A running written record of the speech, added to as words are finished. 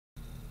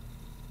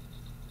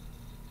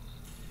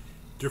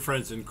Dear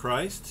friends in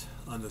Christ,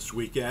 on this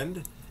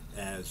weekend,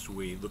 as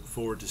we look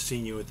forward to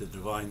seeing you at the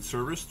Divine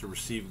Service to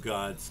receive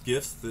God's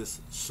gifts this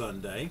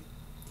Sunday,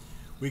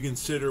 we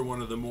consider one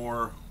of the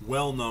more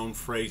well-known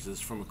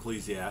phrases from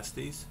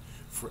Ecclesiastes,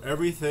 "For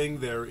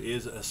everything there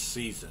is a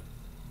season,"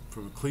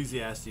 from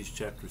Ecclesiastes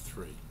chapter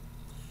 3.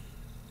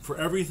 For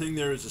everything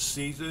there is a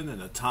season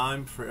and a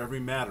time for every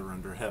matter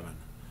under heaven,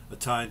 a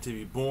time to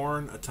be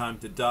born, a time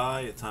to die,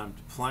 a time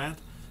to plant,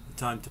 a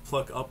time to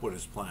pluck up what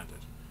is planted,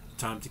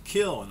 a time to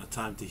kill and a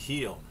time to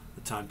heal,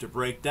 a time to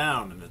break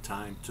down and a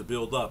time to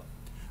build up,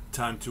 a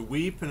time to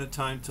weep and a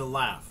time to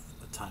laugh,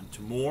 a time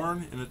to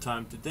mourn and a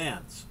time to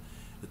dance,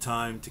 a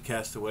time to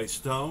cast away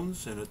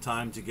stones and a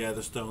time to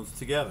gather stones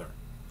together,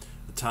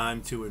 a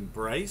time to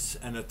embrace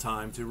and a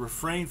time to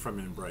refrain from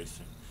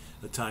embracing,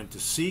 a time to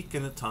seek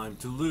and a time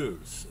to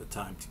lose, a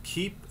time to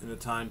keep and a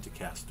time to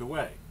cast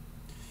away,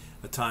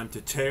 a time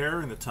to tear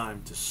and a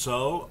time to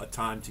sow, a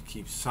time to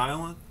keep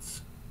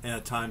silence and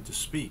a time to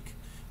speak,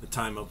 a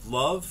time of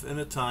love and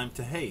a time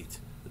to hate,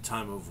 a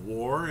time of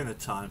war and a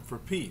time for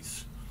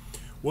peace.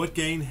 What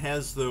gain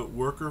has the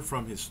worker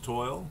from his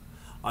toil?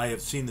 I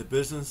have seen the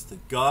business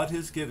that God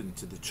has given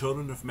to the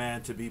children of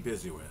man to be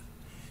busy with.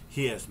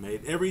 He has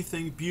made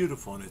everything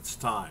beautiful in its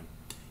time.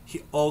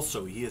 He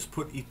has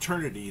put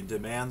eternity into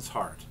man's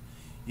heart,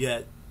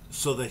 yet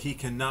so that he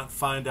cannot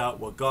find out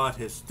what God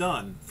has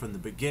done from the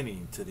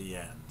beginning to the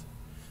end.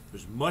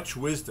 There's much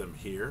wisdom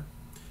here.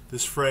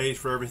 This phrase,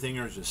 "for everything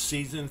there is a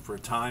season, for a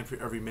time for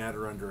every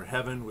matter under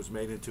heaven," was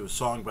made into a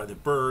song by the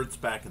Byrds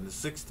back in the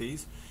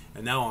 60s,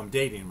 and now I'm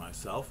dating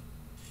myself.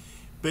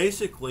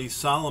 Basically,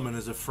 Solomon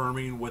is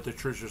affirming what the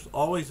church has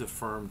always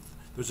affirmed.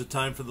 There's a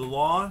time for the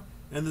law,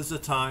 and there's a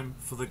time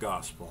for the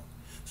gospel.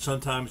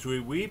 Sometimes we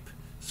weep,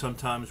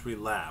 sometimes we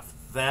laugh.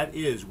 That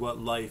is what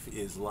life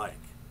is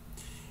like.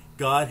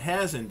 God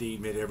has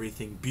indeed made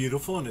everything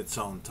beautiful in its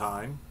own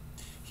time.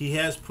 He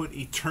has put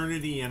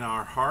eternity in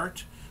our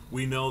heart.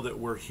 We know that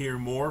we're here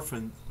more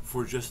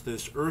for just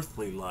this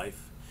earthly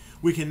life.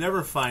 We can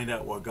never find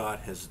out what God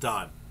has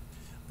done,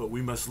 but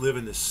we must live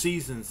in the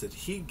seasons that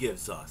He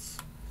gives us.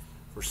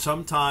 For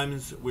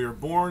sometimes we are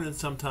born and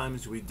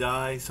sometimes we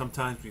die,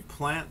 sometimes we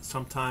plant,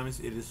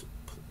 sometimes it is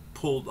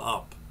pulled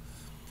up.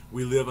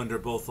 We live under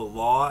both the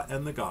law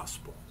and the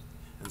gospel.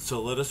 And so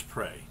let us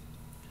pray.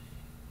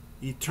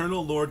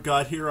 Eternal Lord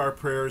God, hear our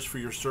prayers for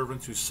your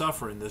servants who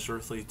suffer in this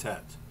earthly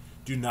tent.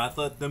 Do not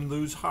let them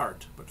lose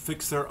heart, but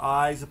fix their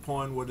eyes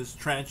upon what is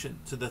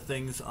transient to the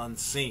things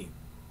unseen.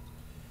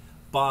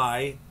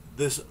 By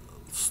this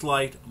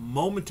slight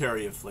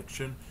momentary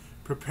affliction,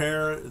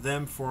 prepare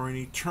them for an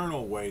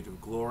eternal way to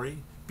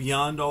glory,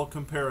 beyond all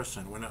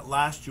comparison, when at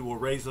last you will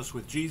raise us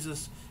with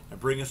Jesus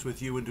and bring us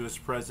with you into his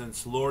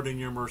presence. Lord, in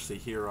your mercy,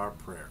 hear our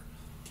prayer.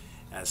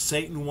 As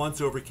Satan once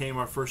overcame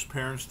our first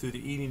parents through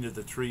the eating of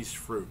the tree's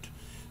fruit,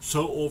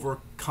 so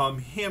overcome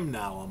him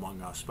now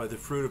among us by the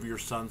fruit of your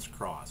Son's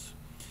cross.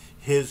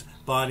 His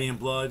body and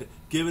blood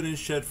given and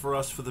shed for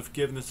us for the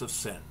forgiveness of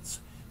sins.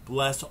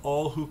 Bless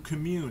all who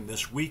commune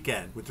this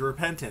weekend with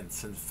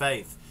repentance and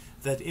faith,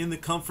 that in the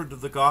comfort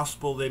of the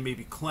gospel they may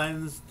be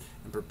cleansed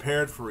and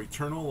prepared for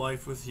eternal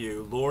life with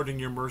you. Lord, in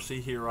your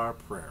mercy, hear our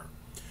prayer.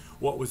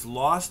 What was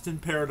lost in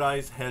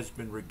paradise has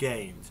been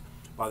regained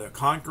by the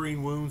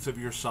conquering wounds of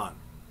your Son,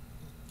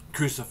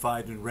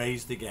 crucified and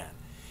raised again.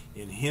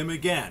 In him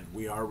again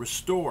we are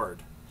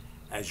restored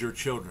as your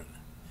children.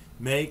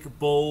 Make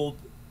bold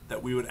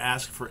that we would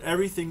ask for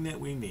everything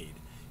that we need.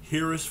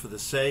 Hear us for the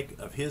sake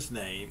of his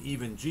name,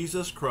 even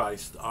Jesus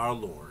Christ our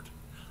Lord.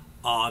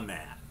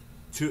 Amen.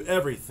 To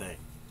everything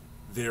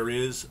there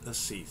is a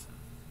season.